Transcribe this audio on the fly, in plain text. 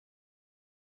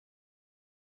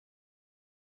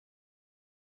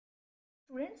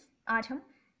Students, आज हम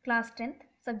class 10th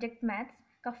subject maths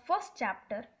का फर्स्ट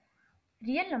चैप्टर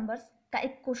रियल नंबर्स का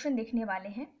एक क्वेश्चन देखने वाले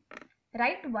हैं।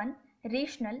 Right one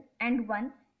rational and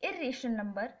one irrational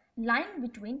number line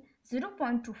between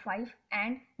 0.25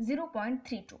 and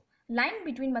 0.32। Line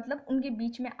between मतलब उनके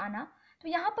बीच में आना। तो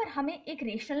यहाँ पर हमें एक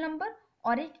रेशनल नंबर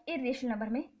और एक इर्रेशनल नंबर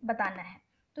में बताना है।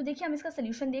 तो देखिए हम इसका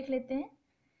सोल्यूशन देख लेते हैं।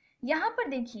 यहाँ पर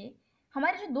देखिए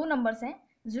हमारे जो दो नंबर्स हैं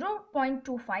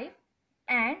 0.25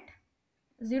 एंड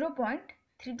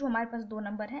 0.32 हमारे पास दो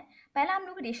नंबर हैं। पहला हम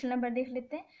लोग रेशनल नंबर देख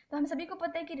लेते हैं। तो हम सभी को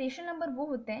पता है कि रेशनल नंबर वो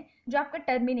होते हैं जो आपका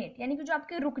टर्मिनेट यानी कि जो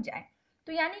आपके रुक जाए।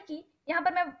 तो यानी कि यहाँ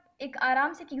पर मैं एक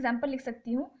आराम से एक एग्जांपल लिख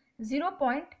सकती हूँ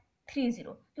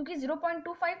 0.30, क्योंकि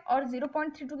 0.25 और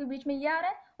 0.32 के बीच में ये आ रहा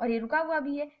है और ये रुका हुआ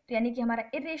भी है। तो यानी कि हमारा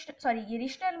ये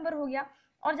रेशनल नंबर हो गया।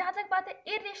 और जहाँ तक बात है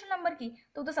इर्रेशनल नंबर की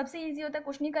तो सबसे ईजी होता है,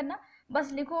 कुछ नहीं करना,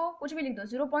 बस लिखो, कुछ भी लिख दो।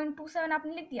 0.27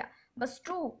 आपने लिख दिया, बस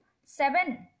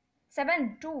 7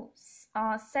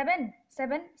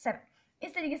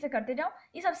 इस तरीके से करते जाओ।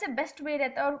 ये सबसे बेस्ट वे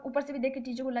रहता है और ऊपर से भी देख के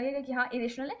टीचर को लगेगा कि हाँ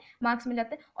इरेशनल है, मार्क्स मिल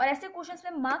जाते हैं। और ऐसे क्वेश्चंस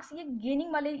में मार्क्स ये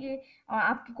गेनिंग वाले ये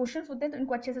आपके क्वेश्चंस होते हैं, तो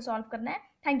इनको अच्छे से सॉल्व करना है।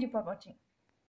 Thank you for watching.